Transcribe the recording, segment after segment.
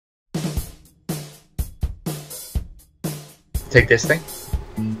take this thing.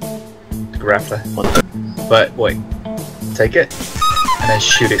 The grappler. But wait, take it and then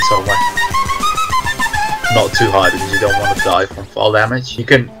shoot it somewhere. Not too high because you don't want to die from fall damage. You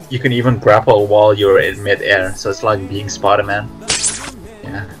can even grapple while you're in mid-air, so it's like being Spider-Man.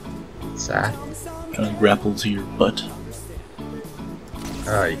 Yeah, sad. Trying to grapple to your butt.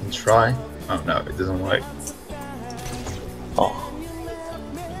 You can try. Oh no, it doesn't work. Oh,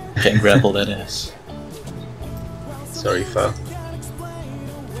 can't grapple that ass. Sorry, foe.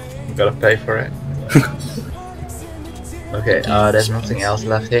 You gotta pay for it. Okay, there's nothing else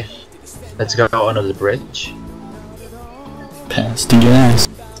left here. Let's go under the bridge. Pass to your ass.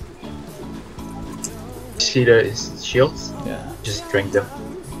 See those shields? Yeah. Just drink them.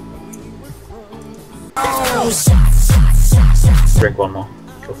 Drink one more.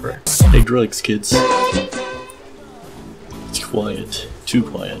 Go for it. Big drugs, kids. It's quiet. Too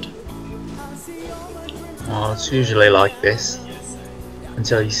quiet. Oh, it's usually like this.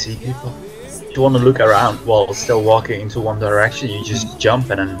 Until you see people. If you want to look around while still walking into one direction, you just jump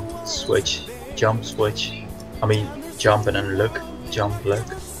and then switch. Jump, switch. I mean, jump and then look. Jump, look.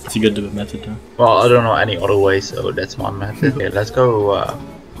 It's a good method, huh? Well, I don't know any other way, so that's my method. Okay, let's go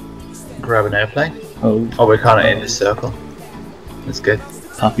grab an airplane. Oh, we're kind of in the circle. That's good.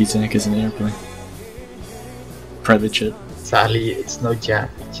 Poppy Zack is an airplane. Private jet. Sadly, it's no jet,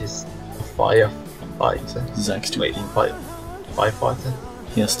 it's just a firefighter. Zack's too Wait, firefighter?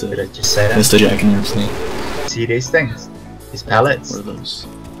 He has to. Did I just say that? He has to jack in his name. See these things? These pallets? What are those?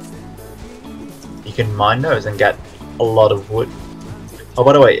 You can mine those and get a lot of wood. Oh,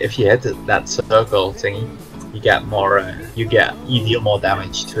 by the way, if you hit that circle thingy, you get more. You deal more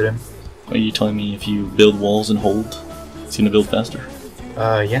damage to them. Are you telling me if you build walls and hold, it's gonna build faster?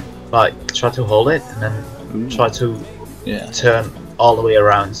 Yeah. Like try to hold it and then try to turn all the way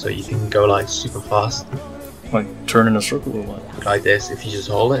around so you can go like super fast. Like turn in a circle or what? Like this, if you just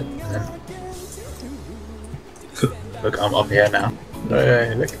hold it and then. Look, I'm up here now.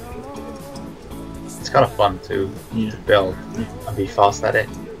 Hey, look. It's kind of fun to build and be fast at it.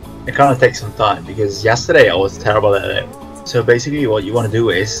 It kind of takes some time because yesterday I was terrible at it. So basically what you want to do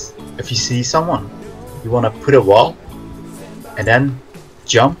is, if you see someone, you want to put a wall and then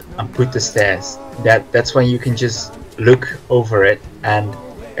jump and put the stairs. That's when you can just look over it, and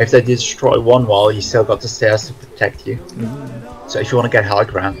if they destroy one wall, you still got the stairs to protect you. So if you want to get high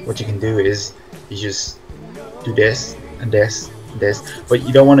ground, what you can do is you just do this and this and this, but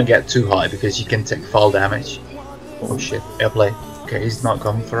you don't want to get too high because you can take fall damage. Oh shit, airplane. Okay, he's not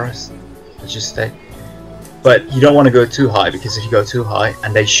coming for us. Let's just stay. But you don't want to go too high because if you go too high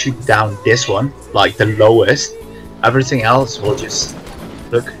and they shoot down this one, like the lowest, everything else will just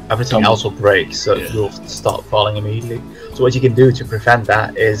everything else will break, so you'll start falling immediately. So what you can do to prevent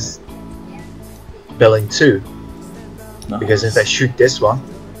that is building two. Nice. Because if they shoot this one,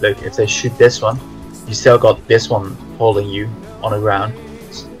 look, if they shoot this one, you still got this one holding you on the ground.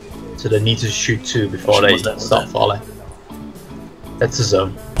 So they need to shoot two before they start falling. That's the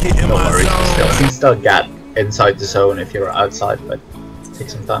zone. Don't worry, you can still get inside the zone if you're outside, but it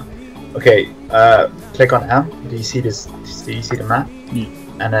takes some time. Okay, click on M. Do you see this? Do you see the map? Yeah.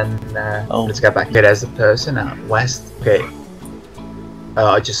 And then let's get back. Okay, there's a person out west. Okay,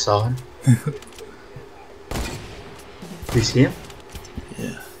 I just saw him. Do you see him?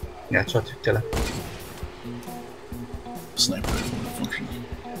 Yeah. Yeah, try to kill him. Sniper rifle function.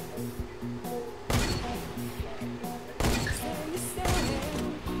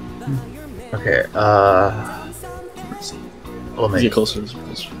 Okay, get closer.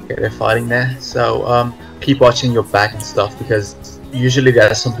 Okay, they're fighting there, so keep watching your back and stuff because usually there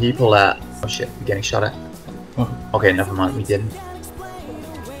are some people that... Oh shit, we're getting shot at. Okay, never mind, we didn't.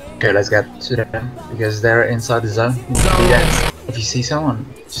 Okay, let's get to them because they're inside the zone. If you see someone,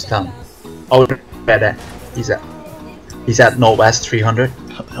 just tell them. Oh, there. He's at northwest 300.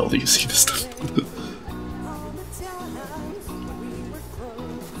 How the hell do you see this stuff?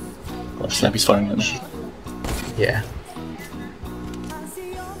 Oh, Snappy's firing at me. Yeah.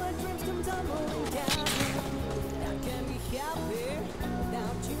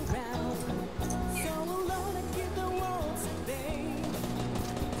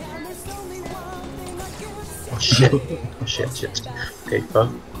 Oh shit. Oh shit. Okay,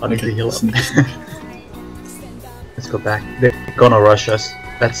 bro. I need to heal up. Let's go back. They're gonna rush us.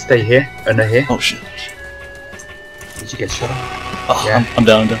 Let's stay here, under here. Oh shit. Did you get shot up? Oh, yeah. I'm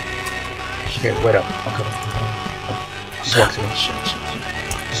down. Okay, wait up. I'm coming. Just walk to me.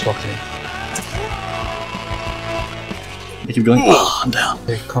 Just walk to me. They keep going. Oh, I'm down.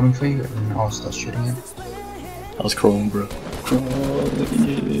 They're coming for you, and I'll start shooting him. I was crawling, bro.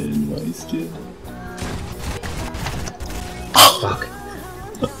 Crawling in my skin. Fuck.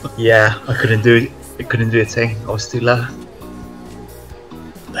 Yeah, I couldn't do it. I couldn't do a thing. I was too low.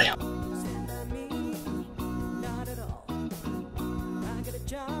 Damn.